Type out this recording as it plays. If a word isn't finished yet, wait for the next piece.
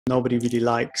Nobody really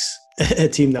likes a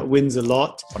team that wins a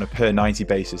lot. On a per 90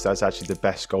 basis, that's actually the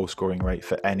best goal scoring rate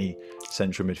for any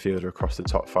central midfielder across the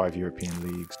top 5 European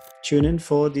leagues. Tune in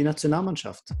for die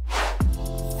Nationalmannschaft.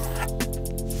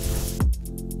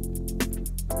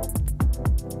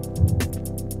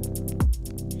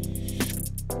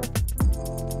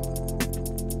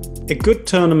 A good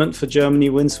tournament for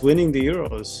Germany wins winning the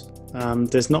Euros.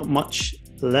 There's not much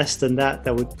less than that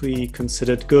would be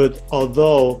considered good,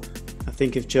 although I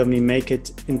think if Germany make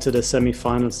it into the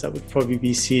semi-finals, that would probably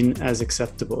be seen as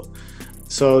acceptable.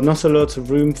 So not a lot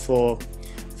of room for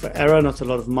error, not a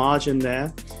lot of margin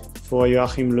there for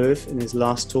Joachim Löw in his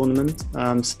last tournament.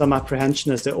 Some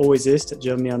apprehension, as there always is, that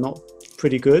Germany are not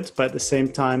pretty good, but at the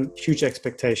same time, huge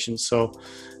expectations. So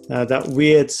that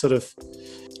weird sort of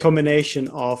combination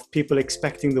of people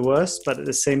expecting the worst, but at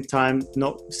the same time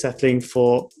not settling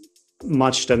for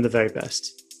much than the very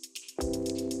best.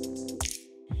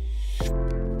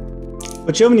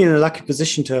 But Germany in a lucky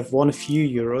position to have won a few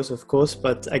Euros, of course,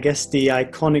 but I guess the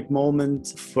iconic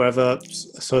moment forever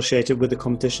associated with the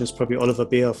competition is probably Oliver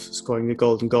Bierhoff scoring the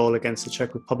golden goal against the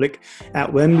Czech Republic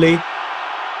at Wembley.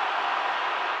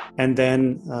 And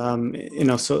then,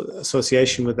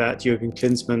 association with that, Jürgen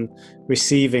Klinsmann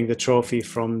receiving the trophy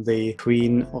from the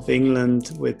Queen of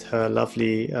England with her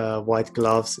lovely white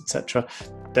gloves, etc.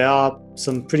 There are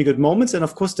some pretty good moments. And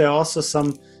of course, there are also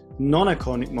some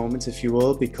non-iconic moments, if you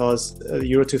will, because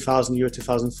Euro 2000, Euro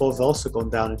 2004 have also gone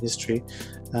down in history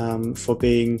for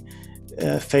being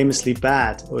famously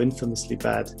bad or infamously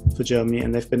bad for Germany.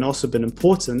 And they've also been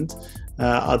important,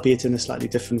 albeit in a slightly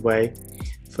different way,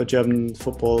 for German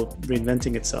football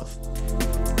reinventing itself.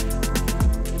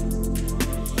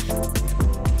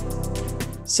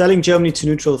 Selling Germany to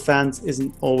neutral fans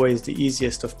isn't always the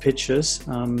easiest of pitches.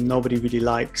 Nobody really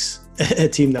likes a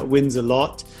team that wins a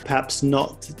lot. Perhaps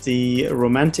not the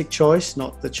romantic choice,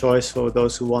 not the choice for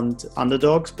those who want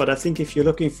underdogs. But I think if you're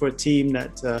looking for a team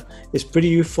that is pretty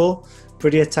youthful,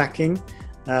 pretty attacking,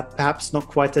 perhaps not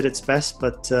quite at its best,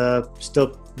 but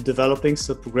still developing,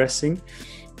 still progressing,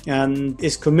 and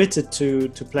is committed to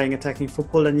playing attacking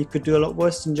football, and you could do a lot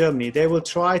worse than Germany. They will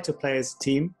try to play as a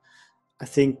team. I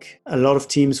think a lot of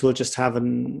teams will just have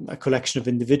a collection of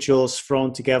individuals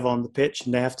thrown together on the pitch,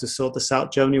 and they have to sort this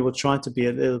out. Germany will try to be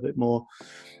a little bit more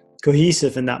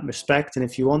cohesive in that respect. And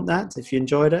if you want that, if you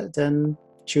enjoy that, then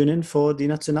tune in for die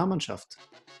Nationalmannschaft.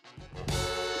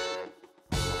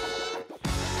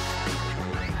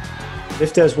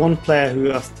 If there's one player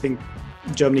who I think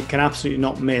Germany can absolutely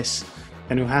not miss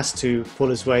and who has to pull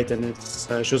his weight, then it's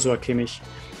Joshua Kimmich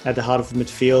at the heart of the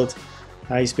midfield.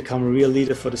 He's become a real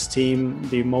leader for this team,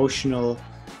 the emotional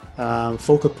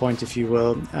focal point, if you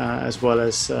will, as well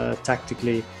as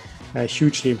tactically a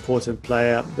hugely important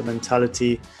player. The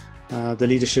mentality, the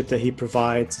leadership that he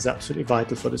provides is absolutely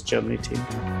vital for this Germany team.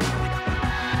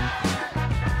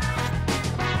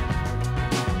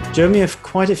 Germany have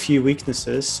quite a few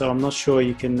weaknesses, so I'm not sure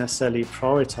you can necessarily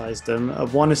prioritize them.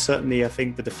 One is certainly, I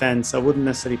think, the defense. I wouldn't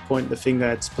necessarily point the finger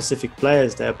at specific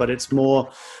players there, but it's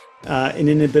more an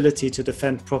inability to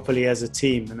defend properly as a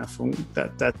team. And I think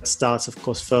that starts, of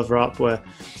course, further up, where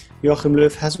Joachim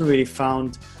Löw hasn't really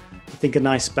found, I think, a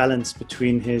nice balance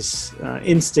between his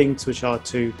instincts, which are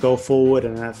to go forward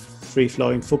and have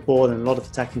free-flowing football and a lot of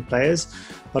attacking players,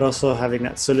 but also having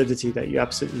that solidity that you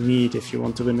absolutely need if you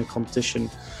want to win the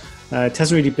competition. It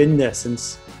hasn't really been there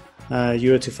since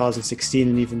Euro 2016,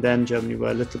 and even then Germany were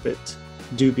a little bit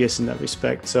dubious in that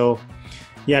respect. So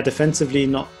yeah, defensively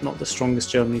not the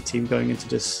strongest Germany team going into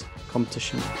this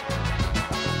competition.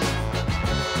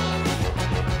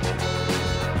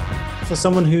 For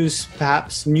someone who's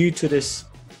perhaps new to this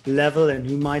level and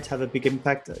who might have a big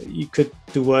impact, you could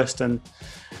do worse than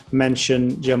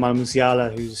mention Jamal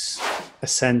Musiala, whose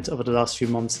ascent over the last few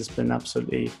months has been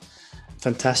absolutely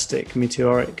fantastic,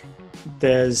 meteoric.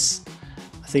 There's,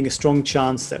 I think, a strong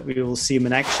chance that we will see him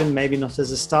in action, maybe not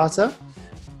as a starter,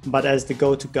 but as the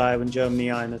go-to guy when Germany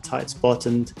are in a tight spot,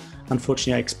 and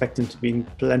unfortunately I expect him to be in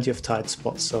plenty of tight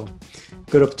spots, so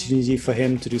good opportunity for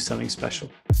him to do something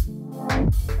special.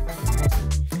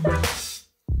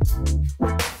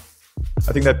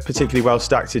 I think they're particularly well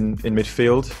stacked in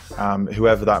midfield,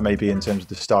 whoever that may be in terms of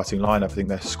the starting lineup. I think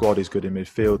their squad is good in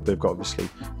midfield. They've got obviously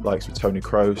likes with Toni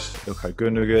Kroos, Ilkay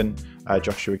Gundogan,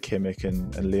 Joshua Kimmich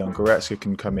and Leon Goretzka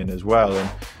can come in as well. And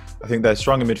I think they're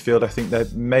strong in midfield. I think they're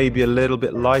maybe a little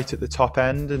bit light at the top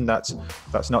end, and that's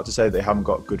not to say they haven't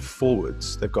got good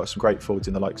forwards. They've got some great forwards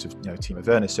in the likes of Timo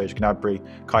Werner, Serge Gnabry,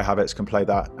 Kai Havertz can play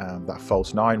that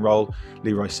false nine role.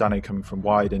 Leroy Sané coming from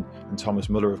wide, and Thomas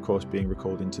Muller, of course, being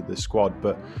recalled into the squad.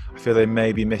 But I feel they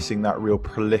may be missing that real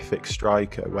prolific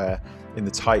striker, where in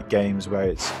the tight games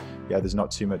where there's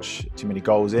not too many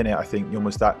goals in it. I think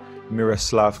almost that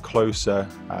Miroslav Klose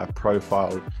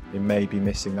profile, they may be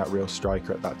missing that real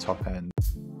striker at that top end.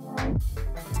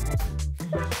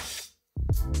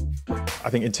 I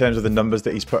think in terms of the numbers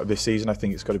that he's put up this season, I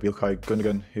think it's got to be Ilkay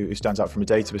Gundogan who stands out from a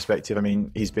data perspective. I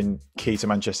mean, he's been key to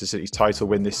Manchester City's title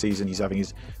win this season. He's having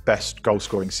his best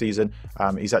goal-scoring season.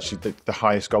 He's actually the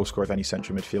highest goal scorer of any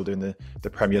central midfielder in the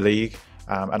Premier League.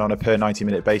 And on a per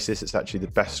 90-minute basis, it's actually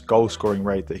the best goal-scoring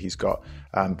rate that he's got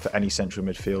for any central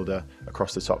midfielder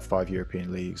across the top 5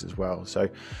 European leagues as well. So,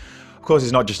 of course,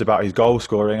 it's not just about his goal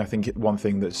scoring. I think one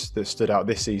thing that stood out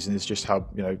this season is just how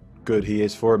good he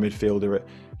is for a midfielder at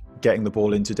getting the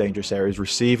ball into dangerous areas,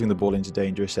 receiving the ball into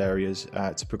dangerous areas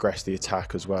to progress the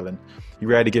attack as well. And he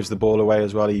rarely gives the ball away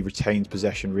as well. He retains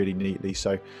possession really neatly.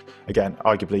 So again,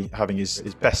 arguably having his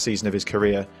best season of his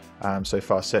career so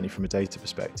far, certainly from a data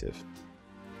perspective.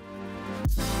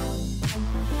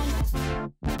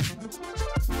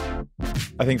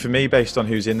 I think for me, based on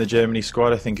who's in the Germany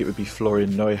squad, I think it would be Florian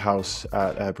Neuhaus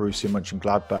at Borussia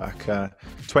Mönchengladbach.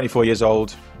 24 years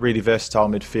old, really versatile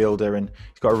midfielder, and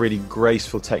he's got a really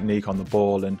graceful technique on the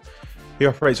ball, and he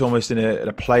operates almost in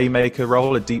a playmaker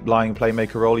role, a deep-lying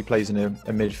playmaker role. He plays in a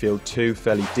midfield too,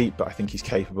 fairly deep, but I think he's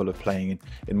capable of playing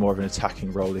in more of an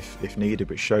attacking role if needed,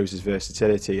 but shows his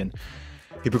versatility. And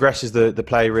he progresses the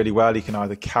play really well. He can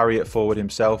either carry it forward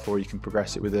himself, or he can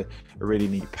progress it with a really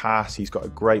neat pass. He's got a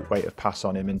great weight of pass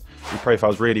on him, and he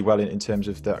profiles really well in terms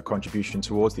of that contribution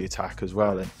towards the attack as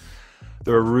well. And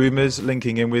there are rumours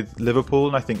linking in with Liverpool,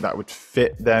 and I think that would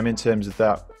fit them in terms of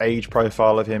that age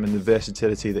profile of him and the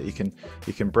versatility that he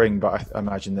can bring. But I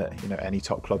imagine that any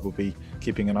top club will be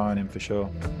keeping an eye on him for sure.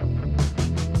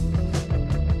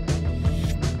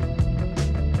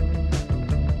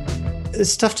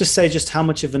 It's tough to say just how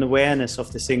much of an awareness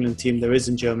of this England team there is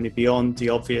in Germany beyond the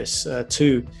obvious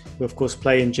two who of course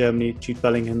play in Germany, Jude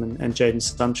Bellingham and Jadon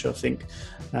Sancho. I think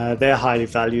they're highly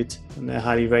valued and they're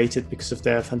highly rated because of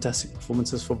their fantastic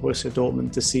performances for Borussia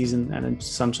Dortmund this season, and in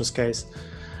Sancho's case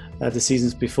the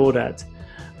seasons before that.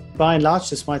 By and large,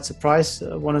 this might surprise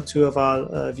one or two of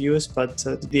our viewers, but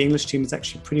the English team is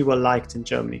actually pretty well liked in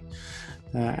Germany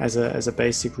as a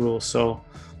basic rule, so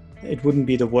it wouldn't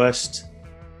be the worst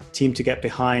team to get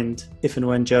behind if and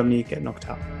when Germany get knocked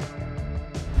out.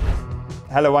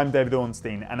 Hello, I'm David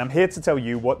Ornstein, and I'm here to tell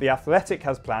you what The Athletic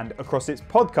has planned across its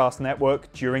podcast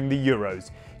network during the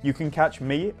Euros. You can catch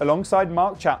me alongside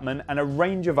Mark Chapman and a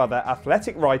range of other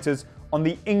Athletic writers on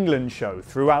The England Show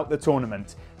throughout the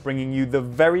tournament, bringing you the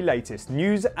very latest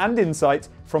news and insight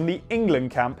from the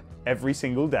England camp every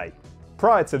single day.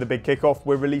 Prior to the big kickoff,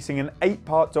 we're releasing an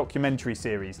 8-part documentary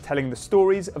series telling the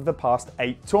stories of the past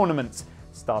 8 tournaments,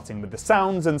 starting with the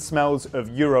sounds and smells of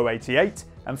Euro 88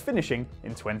 and finishing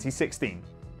in 2016.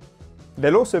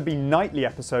 There'll also be nightly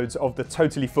episodes of the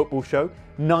Totally Football Show,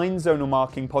 9 zonal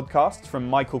marking podcasts from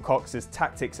Michael Cox's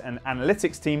Tactics and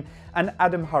Analytics team, and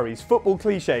Adam Hurrey's Football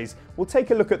Clichés will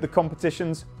take a look at the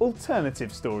competition's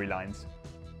alternative storylines.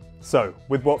 So,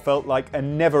 with what felt like a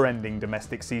never-ending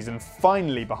domestic season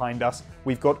finally behind us,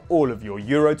 we've got all of your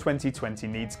Euro 2020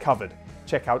 needs covered.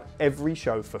 Check out every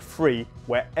show for free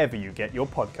wherever you get your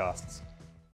podcasts.